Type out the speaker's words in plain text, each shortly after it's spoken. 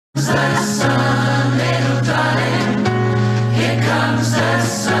the sun, little darling. Here comes the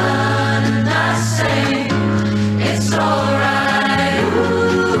sun, and I say it's alright.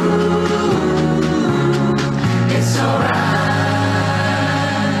 Ooh, it's alright.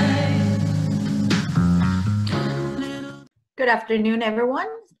 Good afternoon, everyone.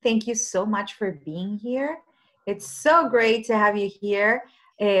 Thank you so much for being here. It's so great to have you here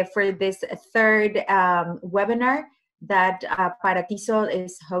for this third webinar that Paratiso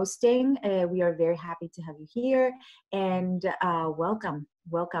is hosting. We are very happy to have you here, and welcome.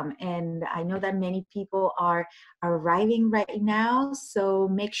 And I know that many people are arriving right now, so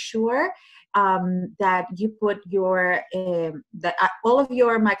make sure that you put your, that all of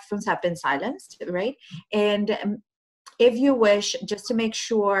your microphones have been silenced, right? And if you wish, just to make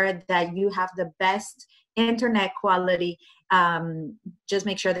sure that you have the best internet quality, just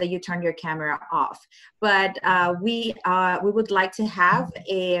make sure that you turn your camera off. But we would like to have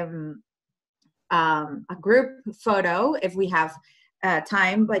a group photo if we have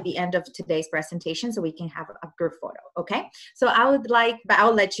time by the end of today's presentation, so we can have a group photo. Okay, so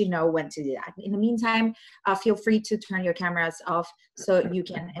I'll let you know when to do that. In the meantime, feel free to turn your cameras off so you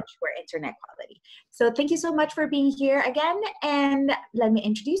can ensure internet quality. So thank you so much for being here again, and let me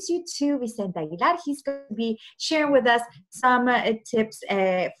introduce you to Vicente Aguilar. He's going to be sharing with us some tips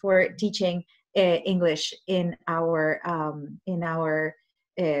for teaching English in our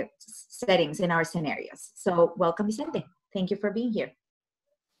settings, in our scenarios. So welcome, Vicente. Thank you for being here.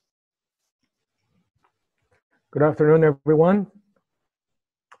 Good afternoon, everyone.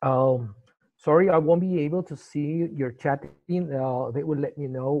 Sorry, I won't be able to see your chatting. They will let me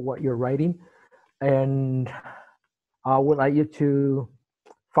know what you're writing. And I would like you to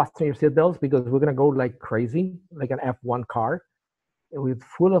fasten your seatbelts because we're gonna go like crazy, like an F1 car, with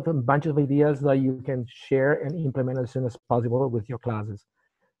full of a bunch of ideas that you can share and implement as soon as possible with your classes.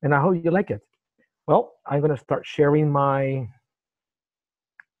 And I hope you like it. Well, I'm gonna start sharing my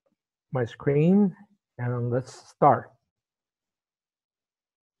screen, and let's start.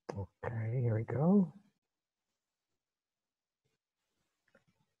 Okay, here we go.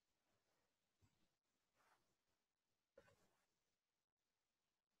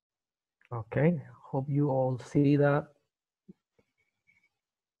 Okay, hope you all see that.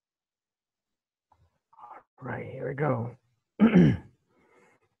 All right, here we go.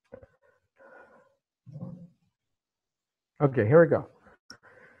 Okay, here we go.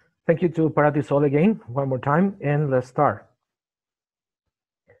 Thank you to Paratisol again, one more time, and let's start.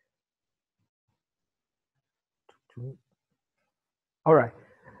 All right,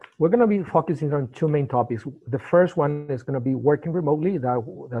 we're gonna be focusing on two main topics. The first one is gonna be working remotely,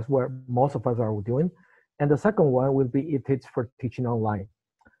 that's what most of us are doing. And the second one will be tips for teaching online.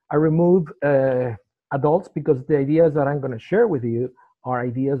 I remove adults because the ideas that I'm gonna share with you are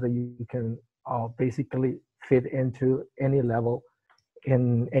ideas that you can basically fit into any level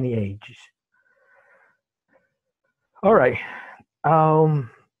in any age. All right.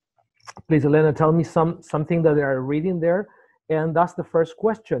 Please, Elena, tell me something that they are reading there. And that's the first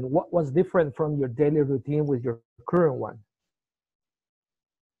question. What was different from your daily routine with your current one?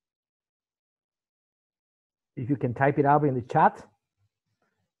 If you can type it out in the chat.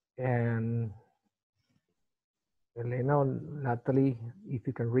 And Elena, Natalie, if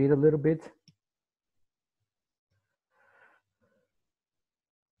you can read a little bit.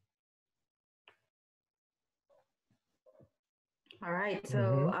 All right,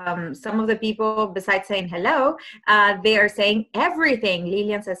 so some of the people, besides saying hello, they are saying everything.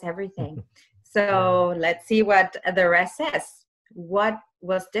 Lilian says everything. So let's see what the rest says. What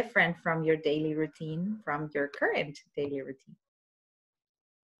was different from your daily routine, from your current daily routine?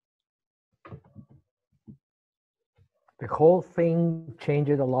 The whole thing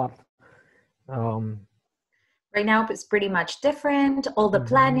changed a lot. Right now, it's pretty much different. All the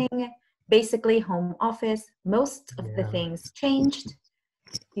planning, basically home office, most of the things changed.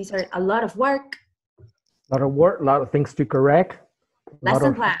 These are a lot of work. A lot of work, a lot of things to correct.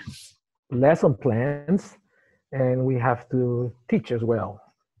 Lesson plans. Lesson plans, and we have to teach as well.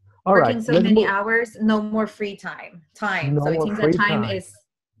 All Working right, so many hours, no more free time. No so it seems that time is,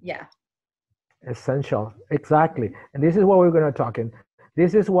 essential, exactly. And this is what we're going to talk in.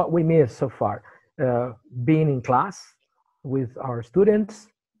 This is what we missed so far. Being in class with our students,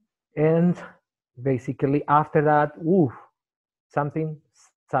 and basically after that, something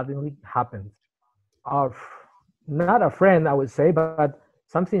suddenly happened. Not a friend, I would say, but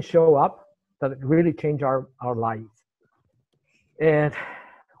something showed up that really changed our lives. And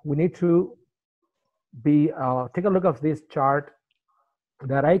we need to take a look at this chart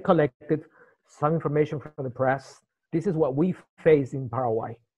that I collected some information from the press. This is what we face in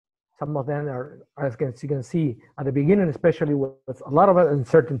Paraguay. Some of them are, as you can see, at the beginning, especially with a lot of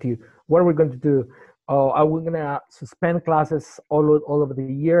uncertainty. What are we going to do? Oh, are we going to suspend classes all over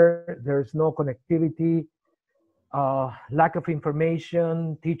the year? There's no connectivity, lack of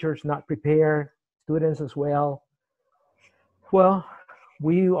information, teachers not prepared, students as well. Well,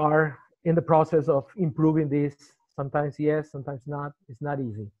 we are in the process of improving this. Sometimes yes, sometimes not. It's not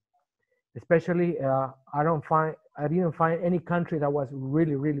easy. Especially, I didn't find any country that was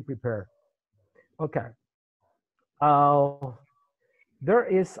really prepared. Okay. Uh,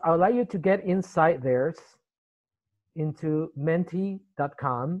 I'd like you to get inside theirs into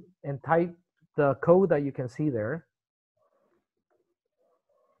menti.com and type the code that you can see there.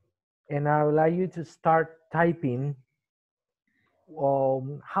 And I would like you to start typing,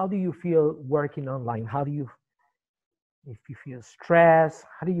 how do you feel working online? If you feel stressed,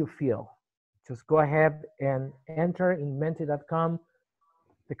 how do you feel? Just go ahead and enter in menti.com.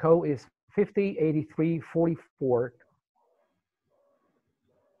 The code is 508344.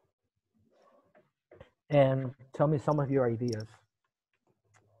 And tell me some of your ideas.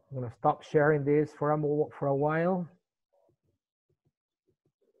 I'm gonna stop sharing this for a while.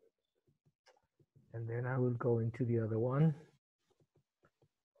 And then I will go into the other one.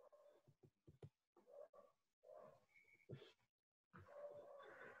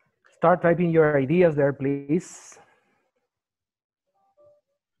 Start typing your ideas there, please.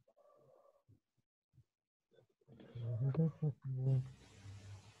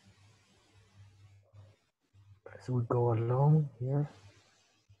 As we go along here.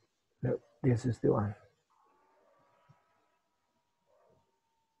 No, this is the one.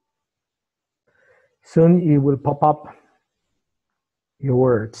 Soon it will pop up your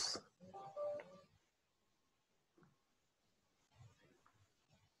words.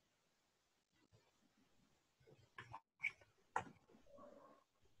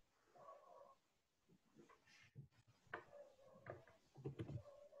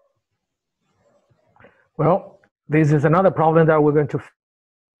 Well, this is another problem that we're going to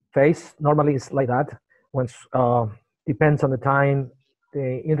face. Normally it's like that. Once depends on the time,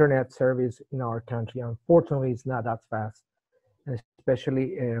 the internet service in our country. Unfortunately, it's not that fast,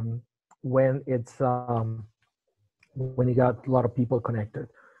 especially when when you got a lot of people connected.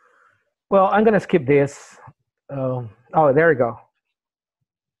 Well, I'm gonna skip this. Oh, there you go.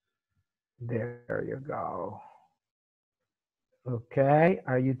 There you go. Okay,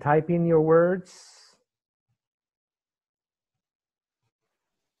 are you typing your words?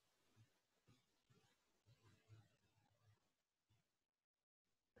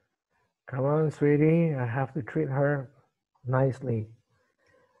 Come on, sweetie, I have to treat her nicely.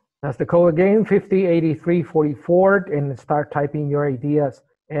 That's the code again, 508344, and start typing your ideas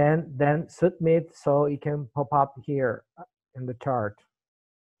and then submit so it can pop up here in the chart.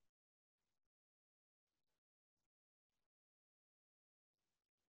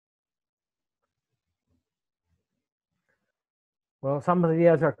 Well, some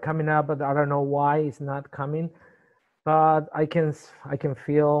ideas are coming up, but I don't know why it's not coming. But I can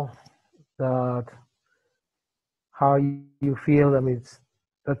feel that how you feel. I mean,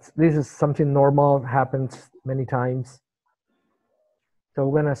 this is something normal, happens many times. So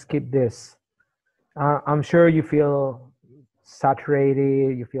we're gonna skip this. I'm sure you feel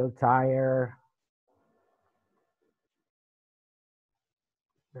saturated, you feel tired.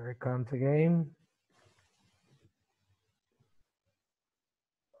 There it comes again.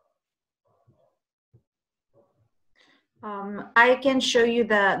 I can show you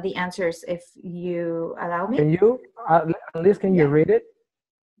the answers if you allow me. Can you, at least can you read it?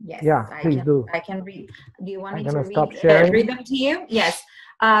 Yes. Yeah, please do. I can read. Do you want I'm me to gonna stop sharing. read them to you? Yes.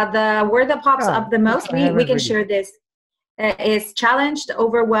 The word that pops up the most, we can share this, is challenged,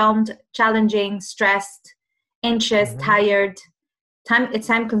 overwhelmed, challenging, stressed, anxious, tired, it's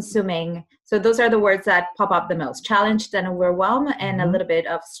time consuming. So those are the words that pop up the most: challenged and overwhelmed, and a little bit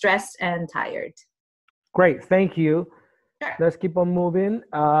of stressed and tired. Great, thank you. Sure. Let's keep on moving.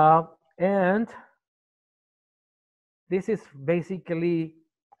 And this is basically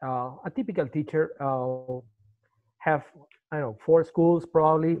a typical teacher have, I don't know, 4 schools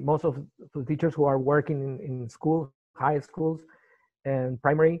probably. Most of the teachers who are working in schools, high schools and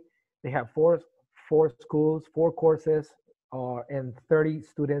primary, they have four schools, 4 courses, and 30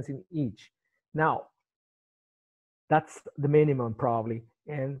 students in each. Now, that's the minimum probably.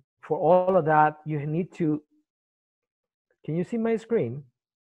 And for all of that, you need to, can you see my screen?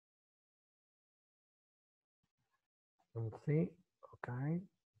 Let's see, okay.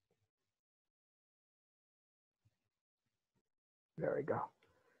 There we go.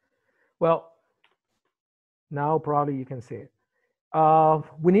 Well, now probably you can see it.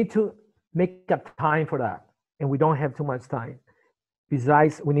 we need to make a time for that, and we don't have too much time.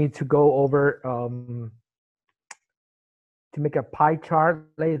 Besides, we need to go over to make a pie chart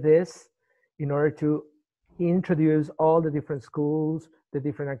like this in order to introduce all the different schools, the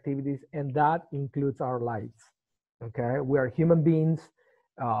different activities, and that includes our lives. Okay, we are human beings.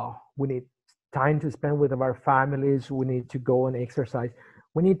 We need time to spend with our families. We need to go and exercise.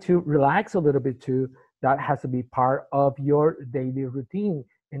 We need to relax a little bit too. That has to be part of your daily routine,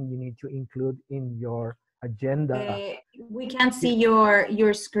 and you need to include in your agenda. We can't see your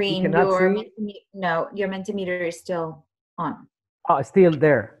You screen. cannot Your see. no, your Mentimeter is still on. Oh, still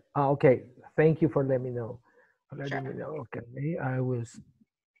there. Okay. Thank you for letting me know. Sure. Letting me know. Okay. I was.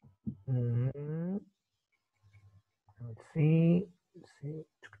 mhm. Let's see. Let's see.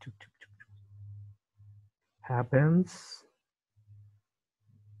 Happens.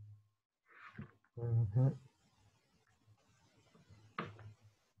 Mhm.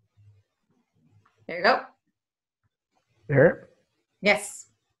 There you go. There. Yes.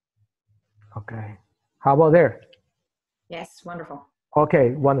 Okay. How about there? Yes. Wonderful.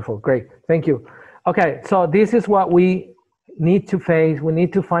 Okay. Wonderful. Great. Thank you. Okay. So this is what we need to face. We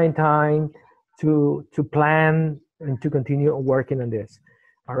need to find time to plan and to continue working on this.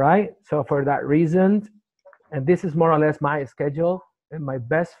 All right. So for that reason, and this is more or less my schedule. And my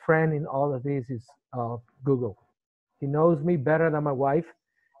best friend in all of this is Google. He knows me better than my wife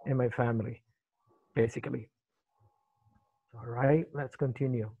and my family, basically. All right, let's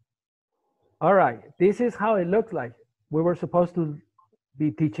continue. All right, this is how it looks like. We were supposed to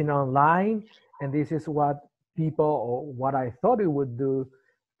be teaching online, and this is what people, or what I thought it would do,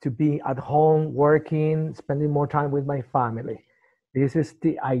 to be at home working, spending more time with my family. This is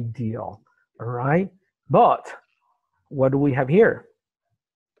the ideal. All right, but what do we have here?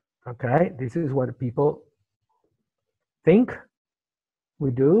 Okay, this is what people think we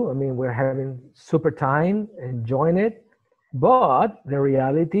do. I mean, we're having super time, enjoying it, but the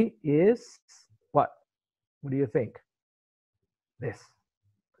reality is what? What do you think? This.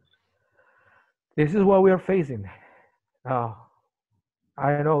 This is what we are facing. Uh,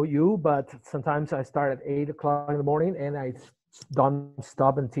 I don't know you, but sometimes I start at 8 o'clock in the morning and I don't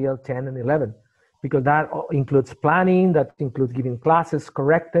stop until 10 and 11, because that includes planning, that includes giving classes,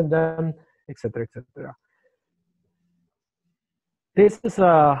 correcting them, etc., etc. This is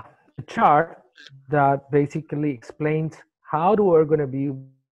a chart that basically explains how do we're going to be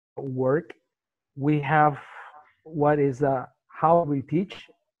work. We have what is how we teach.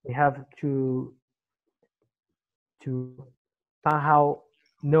 We have to somehow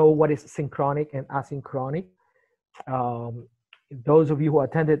know what is synchronic and asynchronic. Um, those of you who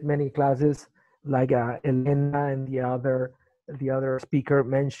attended many classes, like Elena and the other speaker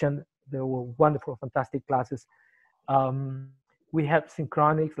mentioned, there were wonderful, fantastic classes. Um, we have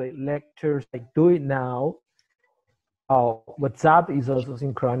synchronics like lectures like Do It Now. WhatsApp is also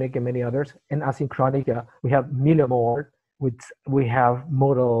synchronic and many others. And asynchronic, we have million more. Which we have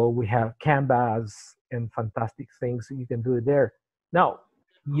Moodle, we have Canvas, and fantastic things you can do there. Now,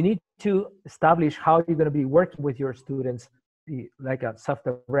 you need to establish how you're going to be working with your students, like a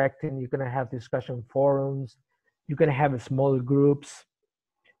self-directing. You're going to have discussion forums. You're going to have small groups,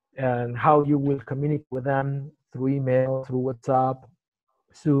 and how you will communicate with them through email, through WhatsApp,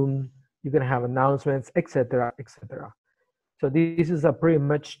 Zoom. You're going to have announcements, etc., etc. So this is a pretty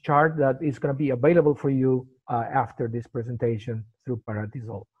much chart that is going to be available for you after this presentation through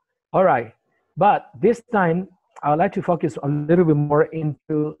Paratisol. All right, but this time I would like to focus a little bit more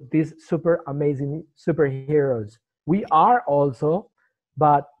into these super amazing superheroes. We are also,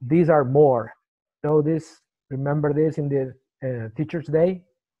 but these are more. Know this? Remember this in the Teachers' Day?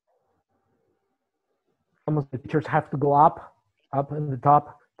 Some of the teachers have to go up in the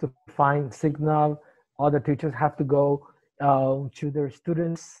top to find signal. Other teachers have to go to their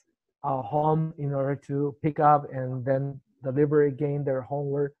students' home in order to pick up and then deliver again their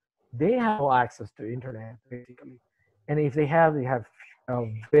homework. They have no access to internet, basically. And if they have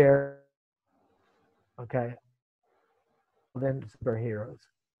very, okay, then superheroes.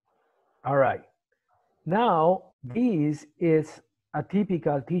 All right. Now, this is a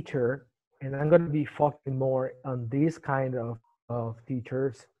typical teacher, and I'm going to be focusing more on this kind of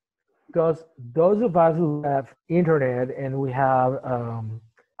teachers, because those of us who have internet and we have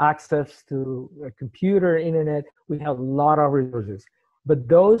access to a computer, internet, we have a lot of resources. But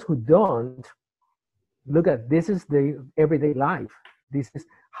those who don't, look at this is the everyday life. This is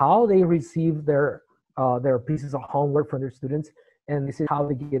how they receive their pieces of homework from their students, and this is how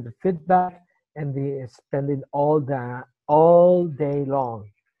they get the feedback, and they spend it all day long.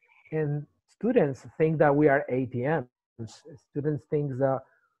 And students think that we are ATM. Students think that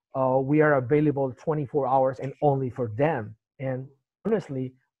we are available 24 hours and only for them. And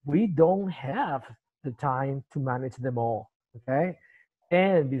honestly, we don't have the time to manage them all. Okay.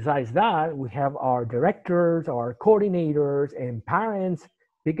 And besides that, we have our directors, our coordinators, and parents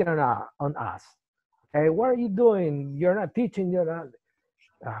picking on us. Okay, what are you doing? You're not teaching. You're not.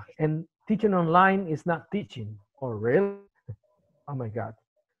 And teaching online is not teaching. Oh, really? Oh my God.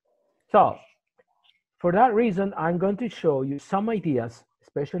 So for that reason, I'm going to show you some ideas,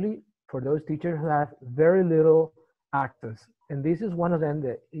 especially for those teachers who have very little access. And this is one of them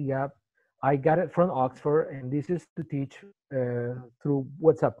that, yeah, I got it from Oxford, and this is to teach through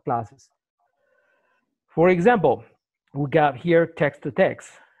WhatsApp classes. For example, we got here text to text,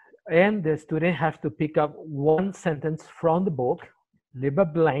 and the student has to pick up one sentence from the book, leave a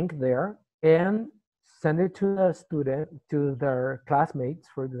blank there, and send it to the student, to their classmates,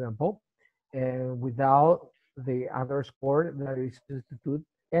 for example, and without the underscore that is substitute.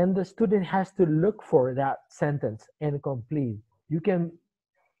 And the student has to look for that sentence and complete. You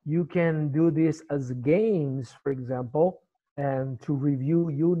can do this as games, for example, and to review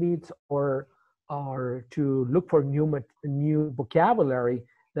units or to look for new vocabulary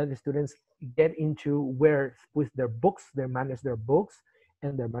that the students get into where with their books, they manage their books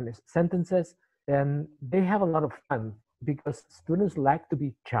and they manage sentences, and they have a lot of fun because students like to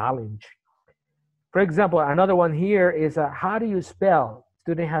be challenged. For example, another one here is how do you spell?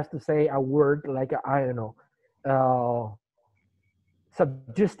 Student has to say a word like I don't know, uh,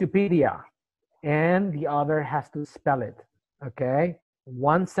 Subjustipedia, and the other has to spell it. Okay,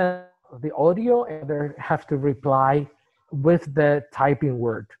 one sends the audio, and other have to reply with the typing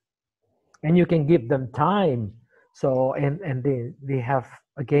word, and you can give them time. So and they have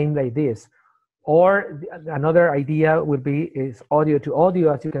a game like this. Or another idea would be is audio to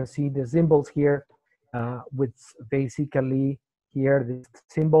audio. As you can see, the symbols here, with basically here these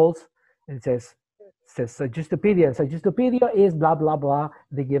symbols, and it says Suggestipedia. Suggestipedia is blah blah blah.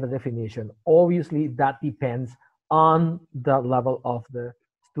 They give a definition. Obviously, that depends on the level of the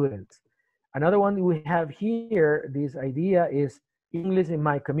students. Another one we have here, this idea is English in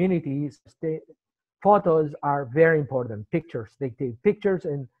my community. Photos are very important. Pictures. They take pictures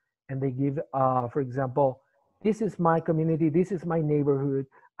and they give, for example, this is my community. This is my neighborhood.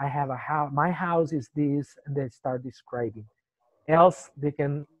 I have a house. My house is this, and they start describing. Else, they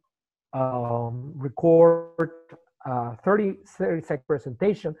can record 30-second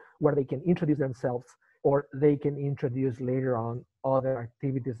presentation where they can introduce themselves, or they can introduce later on other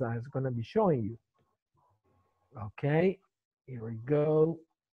activities that I'm going to be showing you. Okay, here we go.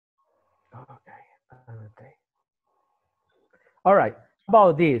 Okay. All right, how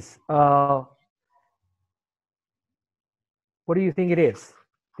about this? What do you think it is?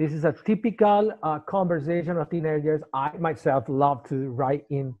 This is a typical conversation of teenagers. I myself love to write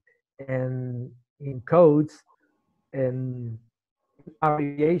in codes and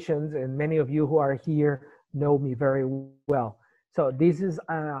abbreviations, and many of you who are here know me very well. So this is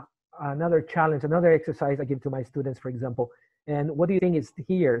another challenge, another exercise I give to my students, for example. And what do you think is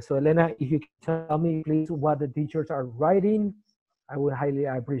here? So Elena, if you can tell me please what the teachers are writing, I would highly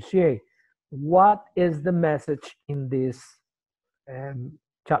appreciate. What is the message in this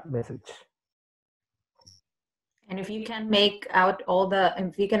chat message? And if you can make out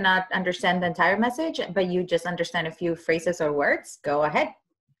if you cannot understand the entire message, but you just understand a few phrases or words, go ahead.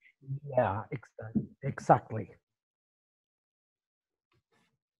 Yeah, exactly.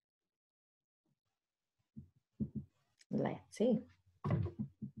 Let's see.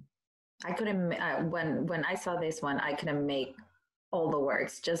 I couldn't, when I saw this one, I couldn't make all the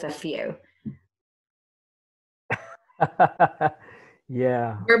words, just a few.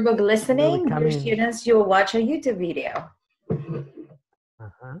 Yeah. Workbook listening, Really your students, you'll watch a YouTube video.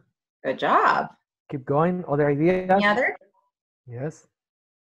 Good job. Keep going. Other ideas? Any other? Yes.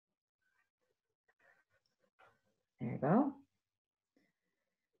 There you go.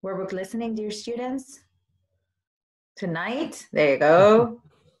 Workbook listening, dear students. Tonight, there you go.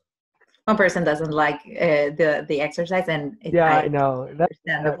 One person doesn't like the exercise, and yeah, I know. That's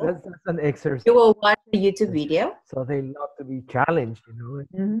an exercise. You will watch the YouTube video. So they love to be challenged, you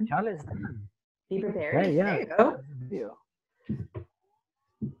know. Challenge them. Be prepared. Okay, yeah. There you go.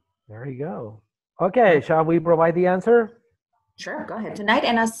 There you go. Okay, shall we provide the answer? Sure, go ahead. Tonight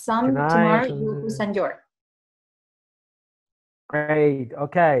and tomorrow, you send your. Great.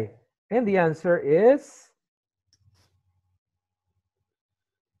 Okay. And the answer is?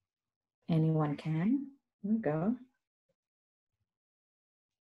 Anyone can. There you go.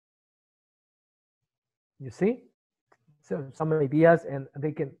 You see? So some ideas, and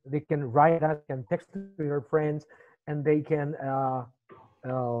they can write that, can text to your friends, and they can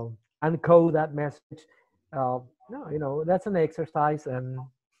uncode that message. No, you know, that's an exercise, and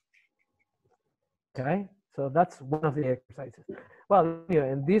okay, so that's one of the exercises. Well,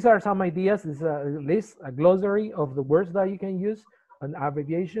 anyway, and these are some ideas. This is a list, a glossary of the words that you can use and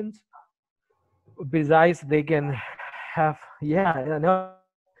abbreviations. Besides, they can have, yeah, I know,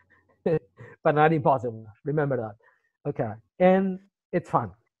 but not impossible. Remember that. Okay, and it's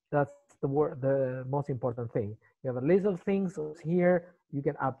fun. That's the most important thing. You have a list of things here. You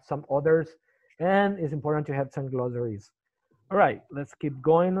can add some others, and it's important to have some glossaries. All right, let's keep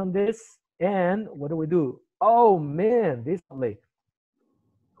going on this. And what do we do? Oh man, this lovely.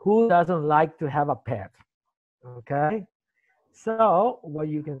 Who doesn't like to have a pet? Okay, so what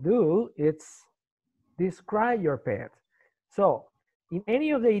you can do is describe your pet. So in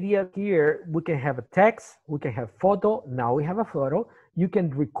any of the ideas here, we can have a text, we can have photo. Now we have a photo. You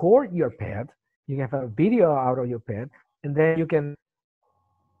can record your pet. You can have a video out of your pet, and then you can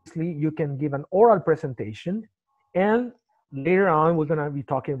give an oral presentation, and later on we're going to be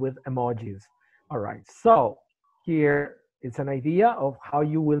talking with emojis. All right, so here it's an idea of how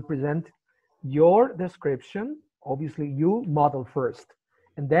you will present your description. Obviously you model first,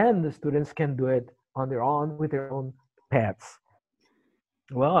 and then the students can do it on their own with their own pets.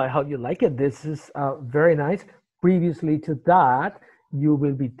 Well, I hope you like it. This is very nice. Previously to that, you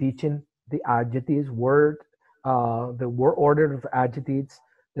will be teaching the adjectives, the word order of adjectives,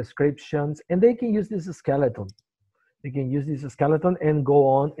 descriptions, and they can use this skeleton. They can use this skeleton and go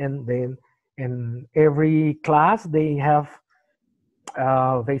on, and then in every class they have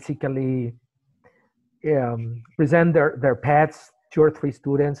basically present their pets, 2 or 3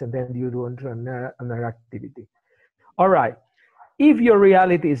 students, and then you do another activity. All right. If your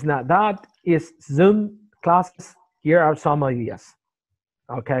reality is not that, is Zoom classes, here are some ideas.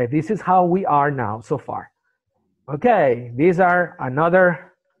 Okay, this is how we are now so far. Okay, these are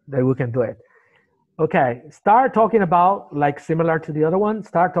another that we can do it. Okay, start talking about, like similar to the other one,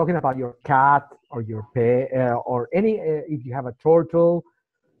 start talking about your cat or your pet or any, if you have a turtle,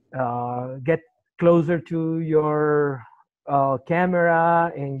 get closer to your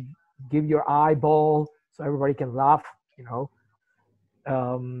camera and give your eyeball so everybody can laugh, you know.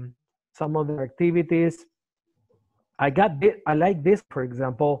 Some other activities. I like this, for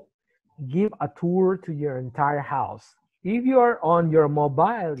example, give a tour to your entire house. If you're on your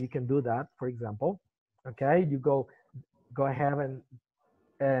mobile, you can do that, for example. Okay, you go ahead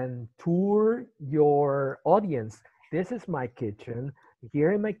and tour your audience. This is my kitchen.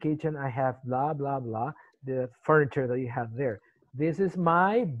 Here in my kitchen, I have blah, blah, blah, the furniture that you have there. This is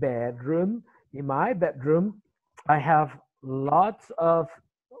my bedroom. In my bedroom, I have lots of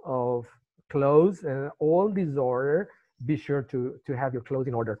clothes and all disorder. Be sure to have your clothes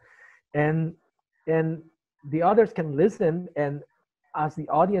in order. And the others can listen, and as the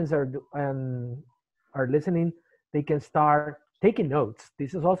audience are listening, they can start taking notes.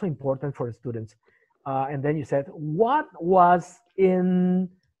 This is also important for the students. And then you said, what was in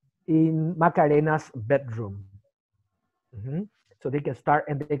Macarena's bedroom? So they can start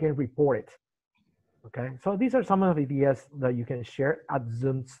and they can report it. Okay, so these are some of the ideas that you can share at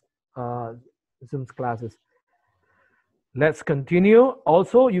Zoom's classes. Let's continue.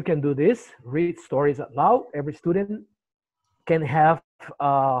 Also, you can do this, read stories out loud. Every student can have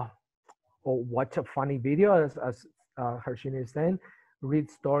or watch a funny video, as Harshini is saying, read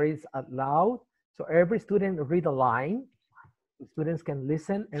stories out loud. So every student read a line. The students can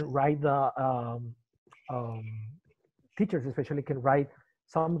listen and write the, teachers especially can write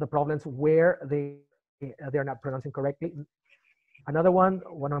some of the problems where they're not pronouncing correctly. Another one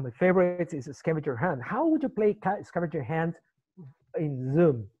of my favorites is scavenger hunt. How would you play scavenger hunt in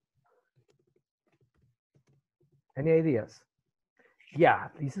Zoom? Any ideas? Yeah,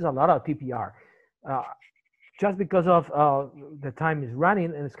 this is a lot of TPR. Just because of the time is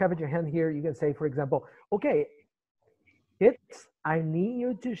running, and scavenger hunt here, you can say, for example, okay, I need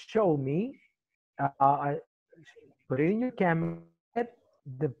you to show me, put it in your camera,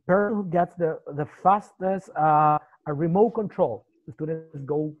 the person who gets the fastest a remote control. The students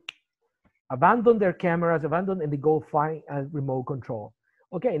go abandon their cameras, and they go find a remote control.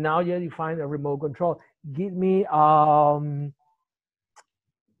 Okay, now you find a remote control. Give me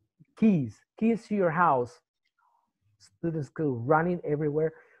keys to your house. Students go running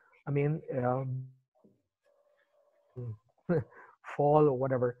everywhere. I mean, fall or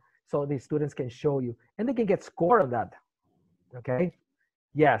whatever. So the students can show you, and they can get score on that. Okay.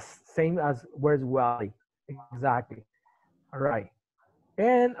 Yes, same as where's Wally. Exactly. All right.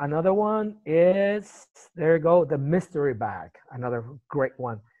 And another one is, there you go, the mystery bag. Another great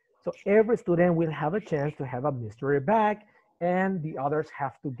one. So every student will have a chance to have a mystery bag, and the others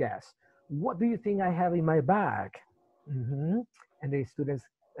have to guess. What do you think I have in my bag? Mhm. And the students,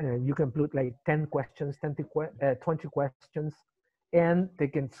 you can put like 10 questions, 20 questions, and they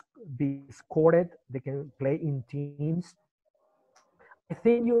can be scored. They can play in teams. I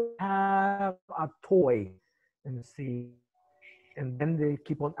think you have a toy. And see, and then they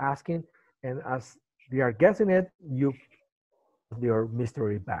keep on asking, and as they are guessing it, you pull out your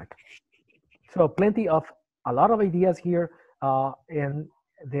mystery bag. So plenty of a lot of ideas here, and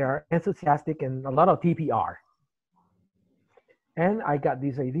they are enthusiastic and a lot of TPR. And I got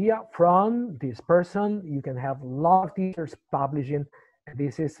this idea from this person. You can have a lot of teachers publishing, and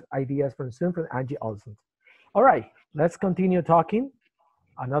this is ideas from Zoom from Angie Olsen. All right, let's continue talking.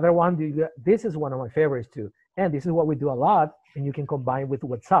 Another one, this is one of my favorites too. And this is what we do a lot, and you can combine with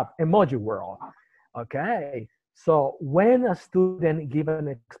WhatsApp, emoji world. Okay, so when a student give an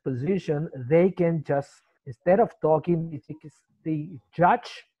exposition, they can just, instead of talking, they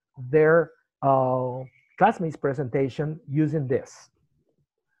judge their classmates' presentation using this.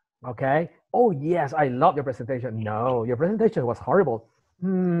 Okay, oh yes, I love your presentation. No, your presentation was horrible.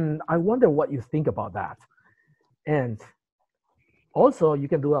 I wonder what you think about that. And also, you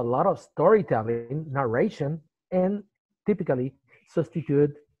can do a lot of storytelling, narration, and typically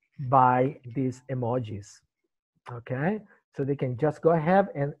substitute by these emojis. Okay, so they can just go ahead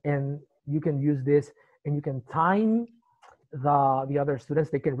and you can use this, and you can time the other students.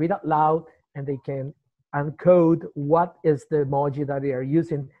 They can read out loud, and they can encode what is the emoji that they are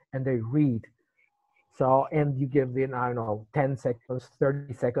using, and they read. So, and you give them, I don't know, 10 seconds,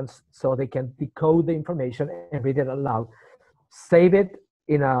 30 seconds, so they can decode the information and read it aloud. Save it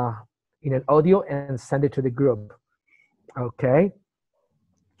in an audio and send it to the group. Okay.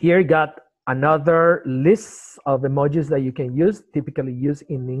 Here you got another list of emojis that you can use, typically used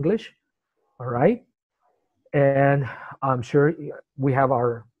in English. All right. And I'm sure we have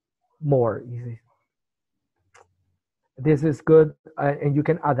our more. This is good, and you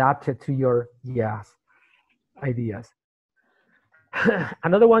can adapt it to your ideas.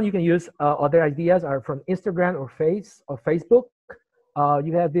 Another one you can use, other ideas are from Instagram or Facebook.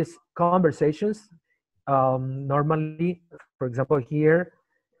 You have these conversations. Normally, for example, here,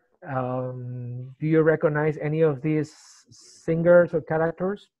 do you recognize any of these singers or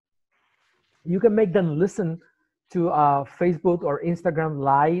characters? You can make them listen to a Facebook or Instagram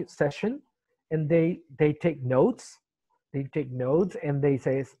live session, and they take notes. They take notes, and they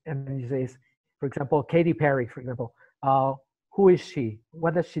says, and then you says, for example, Katy Perry, for example, who is she?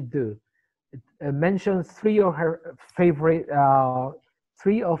 What does she do? Mention three of her favorite,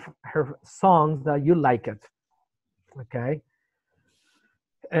 three of her songs that you like it. Okay,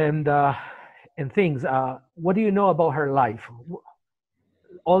 and things. What do you know about her life?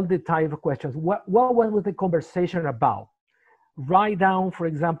 All the type of questions. What was the conversation about? Write down, for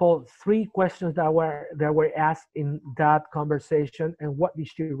example, 3 questions that were asked in that conversation, and what did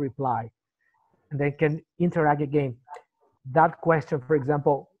she reply? And they can interact again. That question, for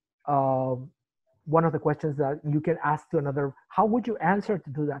example, one of the questions that you can ask to another, how would you answer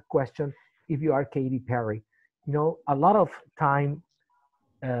to that question if you are Katy Perry? You know, a lot of time,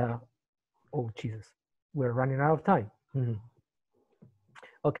 oh Jesus, we're running out of time.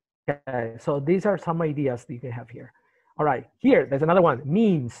 Okay, so these are some ideas that you can have here. All right, here, there's another one,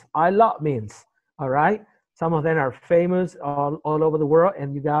 memes. I love memes, all right? Some of them are famous all over the world,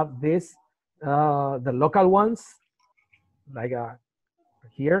 and you got this, the local ones, like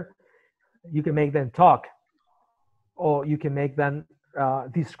here. You can make them talk, or you can make them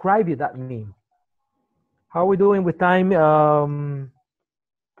describe you that meme. How are we doing with time,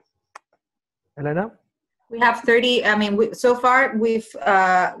 Elena? We have 30, I mean, so far you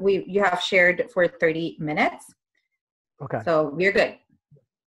have shared for 30 minutes. Okay. So we're good.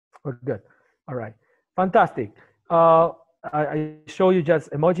 We're good. All right. Fantastic. I show you just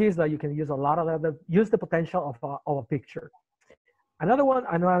emojis that you can use a lot of them. Use the potential of a picture.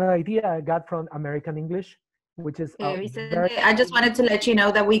 Another idea I got from American English, which is Vicente, I just wanted to let you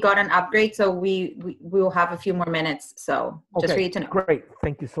know that we got an upgrade, so we will have a few more minutes. So just for you to know. Great.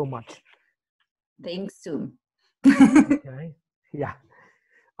 Thank you so much. Thanks, soon. Okay. Yeah.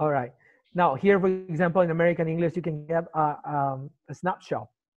 All right. Now here, for example, in American English, you can get a snapshot.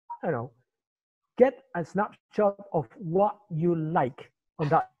 I don't know. Get a snapshot of what you like on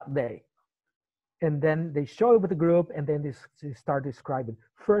that day. And then they show it with the group, and then they start describing.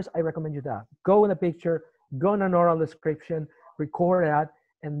 First, I recommend you that. Go in a picture, go in an oral description, record that,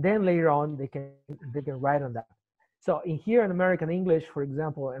 and then later on, they can write on that. So in here in American English, for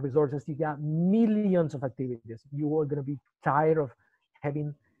example, and resources, you got millions of activities. You are going to be tired of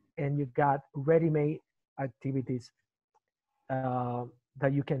having and you got ready-made activities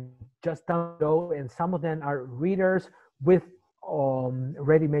that you can just download, and some of them are readers with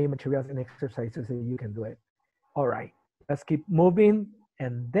ready-made materials and exercises that you can do it. All right, let's keep moving.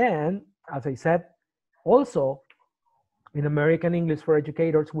 And then, as I said, also in American English for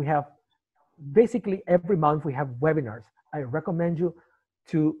Educators, we have basically every month we have webinars. I recommend you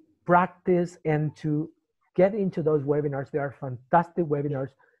to practice and to get into those webinars. They are fantastic webinars.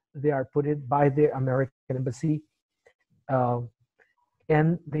 They are put in by the American Embassy.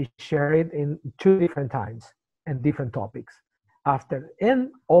 And they share it in 2 different times and different topics.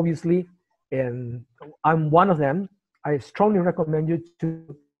 And obviously, and I'm one of them, I strongly recommend you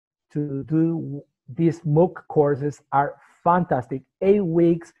to do these MOOC courses. Are fantastic. 8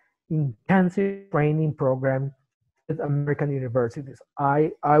 weeks intensive training program with American universities.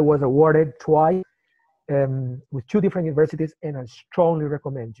 I was awarded twice with 2 different universities, and I strongly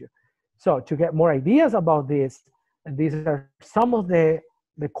recommend you. So to get more ideas about this, and these are some of the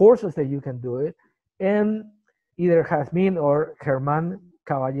courses that you can do it, and either Jasmine or Germán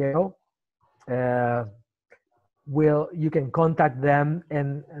Caballero you can contact them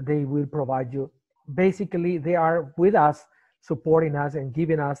and they will provide you. Basically, they are with us, supporting us and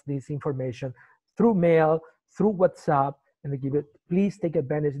giving us this information through mail, through WhatsApp, and they give it. Please take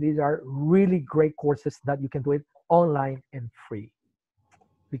advantage. These are really great courses that you can do it online and free,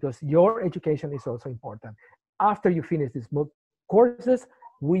 because your education is also important. After you finish these courses,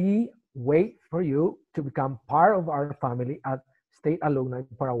 we wait for you to become part of our family at State Alumni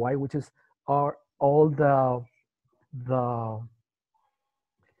Paraguay, which is all the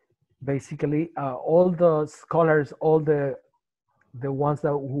basically all the scholars, all the ones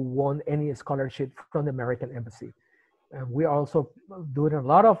who won any scholarship from the American Embassy. We are also doing a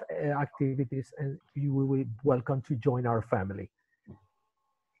lot of activities, and you will be welcome to join our family.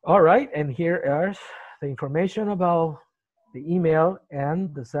 All right, and here is the information about the email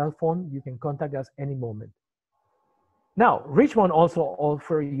and the cell phone. You can contact us any moment. Now, Richmond also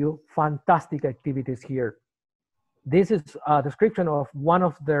offers you fantastic activities here. This is a description of one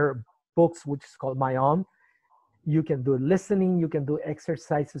of their books, which is called My Own. You can do listening, you can do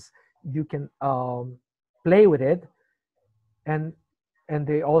exercises, you can play with it. And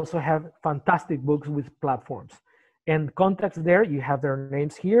they also have fantastic books with platforms. And contacts there, you have their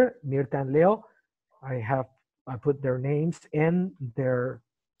names here, Mirta and Leo. I put their names and their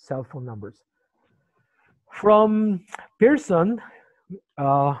cell phone numbers. From Pearson,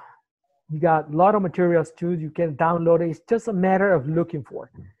 you got a lot of materials too. You can download it. It's just a matter of looking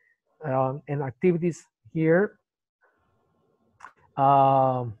for and activities here.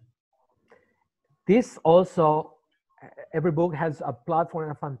 This also, every book has a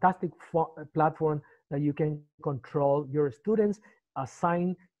platform, a fantastic platform that you can control your students,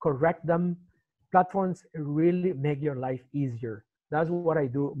 assign, correct them. Platforms really make your life easier. That's what I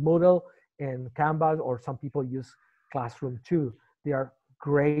do. Moodle and Canvas, or some people use Classroom too. They are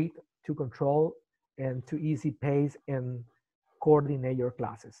great to control and to easy pace and coordinate your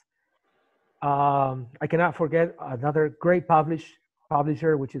classes. I cannot forget another great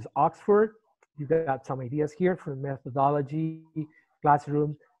publisher, which is Oxford. You got some ideas here for methodology,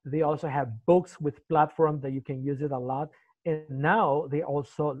 Classroom. They also have books with platform that you can use it a lot. And now they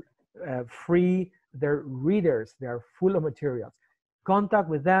also free their readers. They are full of materials. Contact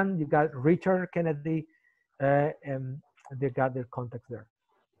with them. You got Richard Kennedy, and they got their contacts there.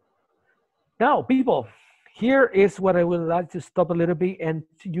 Now, people, here is what I would like to stop a little bit, and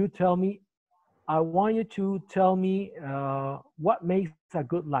you tell me, I want you to tell me what makes a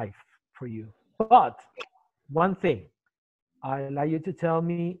good life for you. But one thing, I'd like you to tell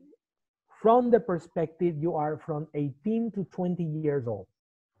me from the perspective you are from 18 to 20 years old.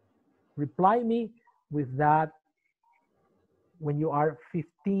 Reply me with that when you are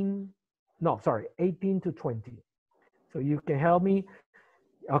 18 to 20. So you can help me.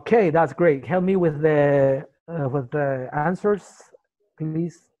 Okay, that's great. Help me with the answers,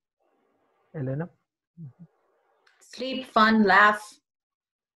 please, Elena. Sleep, fun, laugh.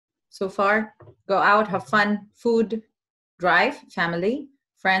 So far, go out, have fun, food, drive, family,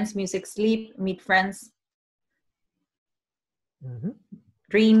 friends, music, sleep, meet friends,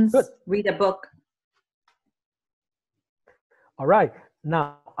 dreams, Good. read a book. All right.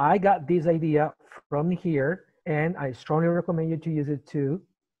 Now, I got this idea from here, and I strongly recommend you to use it too.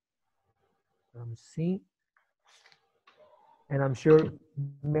 See, and I'm sure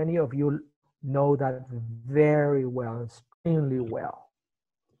many of you know that very well, extremely well.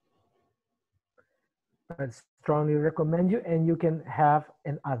 I strongly recommend you, and you can have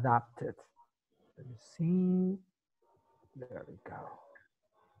and adapt it. Let me see. There we go.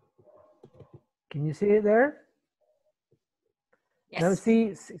 Can you see it there? Now Yes.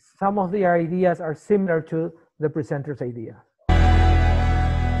 see, some of the ideas are similar to the presenter's idea.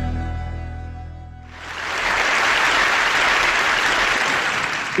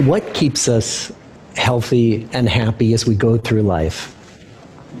 What keeps us healthy and happy as we go through life?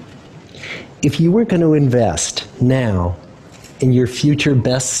 If you were going to invest now in your future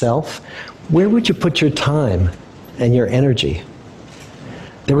best self, where would you put your time and your energy?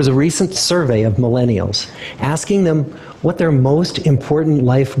 There was a recent survey of millennials asking them what their most important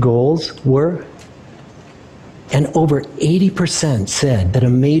life goals were. And over 80% said that a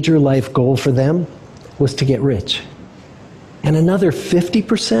major life goal for them was to get rich. And another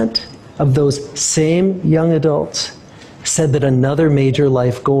 50% of those same young adults said that another major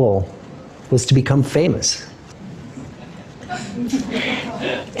life goal was to become famous.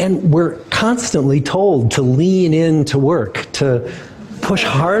 And we're constantly told to lean into work, to push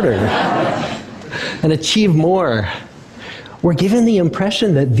harder and achieve more. We're given the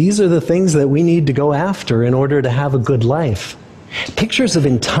impression that these are the things that we need to go after in order to have a good life. Pictures of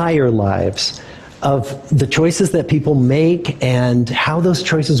entire lives, of the choices that people make and how those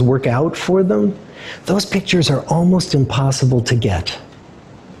choices work out for them, those pictures are almost impossible to get.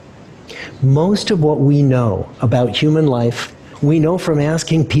 Most of what we know about human life, we know from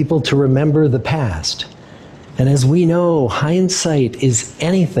asking people to remember the past. And as we know, hindsight is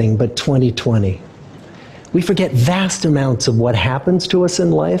anything but 20/20. We forget vast amounts of what happens to us in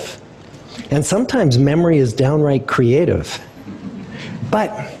life, and sometimes memory is downright creative.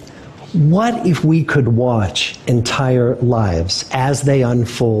 But what if we could watch entire lives as they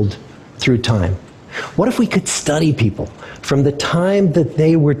unfold through time? What if we could study people from the time that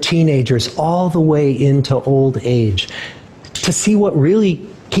they were teenagers all the way into old age to see what really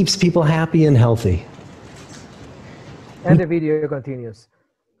keeps people happy and healthy? And the video continues.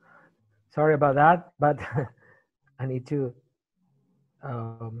 Sorry about that, but I need to.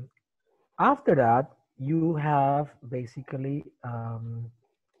 After that, you have basically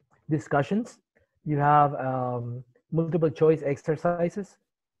discussions. You have multiple choice exercises.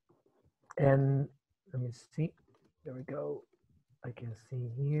 And let me see. There we go. I can see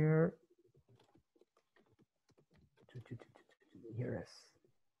here. Here it is.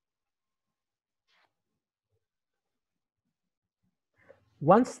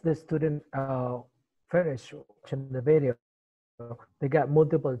 Once the student finish watching the video, they got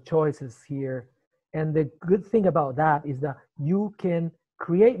multiple choices here. And the good thing about that is that you can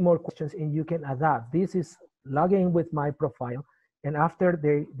create more questions and you can adapt. This is logging with my profile. And after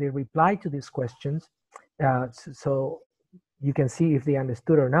they reply to these questions, so you can see if they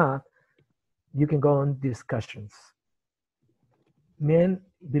understood or not, you can go on discussions. Man,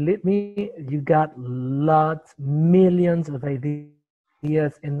 believe me, you got lots, millions of ideas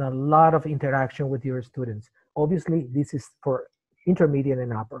and a lot of interaction with your students. Obviously, this is for intermediate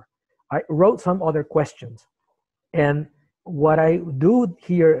and upper. I wrote some other questions. And what I do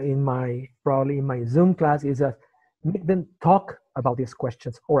here in my, probably in my Zoom class is make them talk about these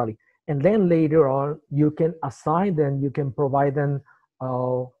questions orally. And then later on, you can assign them, you can provide them,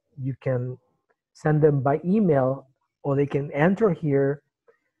 you can send them by email, or they can enter here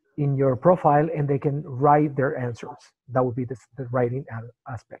in your profile and they can write their answers. That would be the writing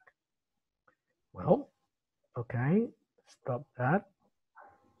aspect. Well, okay, stop that.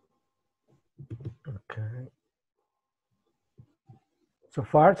 Okay. So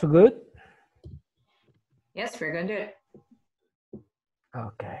far, so good? Yes, we're going to do it.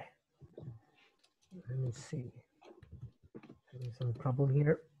 Okay. Let me see. Having some trouble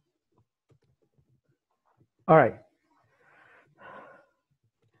here. All right.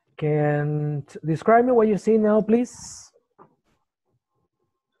 Can describe me what you see now, please?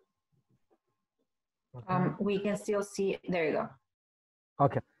 Okay. We can still see, there you go.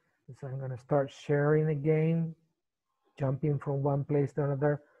 Okay. So I'm going to start sharing again, jumping from one place to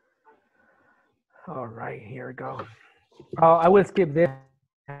another. All right, here we go. I will skip this.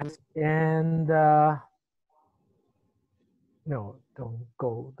 And no, don't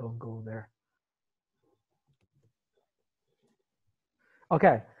go there.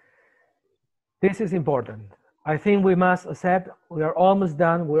 Okay, this is important. I think we must accept we are almost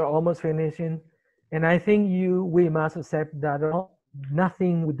done, we're almost finishing. And I think we must accept that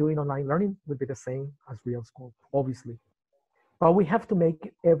nothing we do in online learning will be the same as real school, obviously. But we have to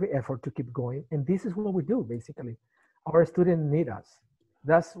make every effort to keep going. And this is what we do, basically. Our students need us.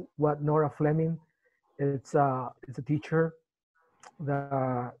 That's what Nora Fleming, it's a teacher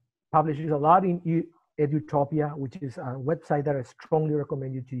that publishes a lot in Edutopia, which is a website that I strongly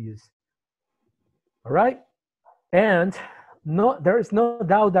recommend you to use. All right. And No, there is no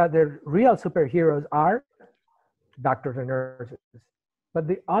doubt that the real superheroes are doctors and nurses. But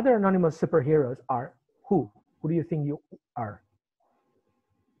the other anonymous superheroes are who? Who do you think you are?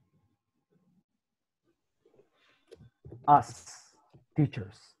 Us,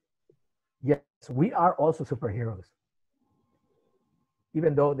 teachers. Yes, we are also superheroes,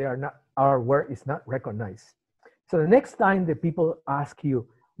 even though they are not, our work is not recognized. So the next time the people ask you,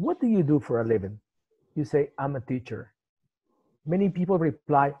 what do you do for a living? You say, I'm a teacher. Many people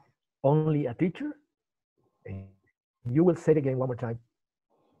reply, only a teacher? And you will say it again one more time.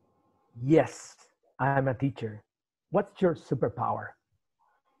 Yes, I'm a teacher. What's your superpower?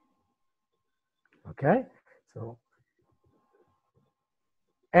 Okay, so,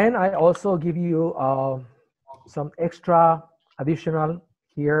 and I also give you some extra additional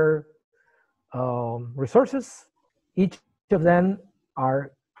here resources. Each of them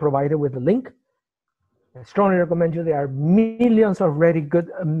are provided with a link. I strongly recommend you. There are millions of already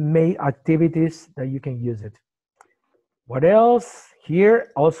good made activities that you can use it. What else?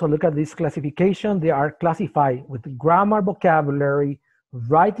 Here, also look at this classification. They are classified with grammar, vocabulary,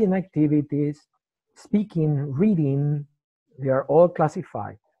 writing activities, speaking, reading. They are all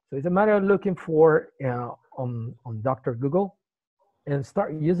classified. So it's a matter of looking for on Dr. Google and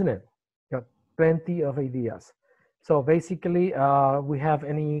start using it. Got plenty of ideas. So basically, we have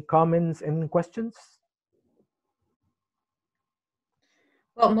any comments and questions?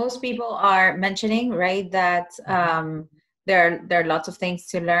 Well, most people are mentioning, right, that there are lots of things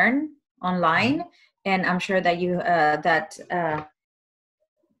to learn online, and I'm sure that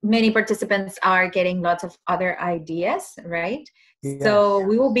many participants are getting lots of other ideas, right? Yes. So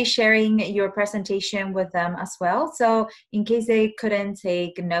we will be sharing your presentation with them as well. So in case they couldn't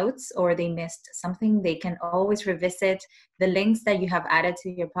take notes or they missed something, they can always revisit the links that you have added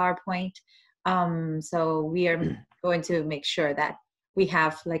to your PowerPoint. So we are going to make sure that we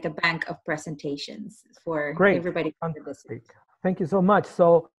have like a bank of presentations for everybody to visit. Thank you so much.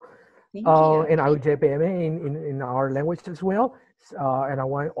 So Thank you. in our JPMA, in our language as well. And I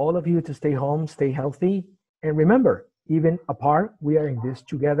want all of you to stay home, stay healthy. And remember, even apart, we are in this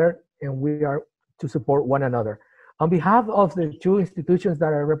together and we are to support one another. On behalf of the two institutions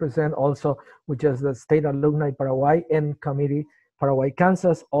that I represent also, which is the State Alumni Paraguay and Committee Paraguay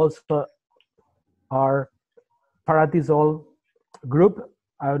Kansas, also our Paratisol group,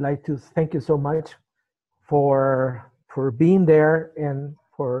 I would like to thank you so much for being there and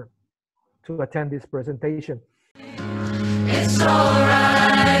to attend this presentation. It's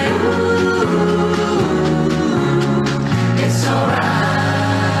alright. It's alright.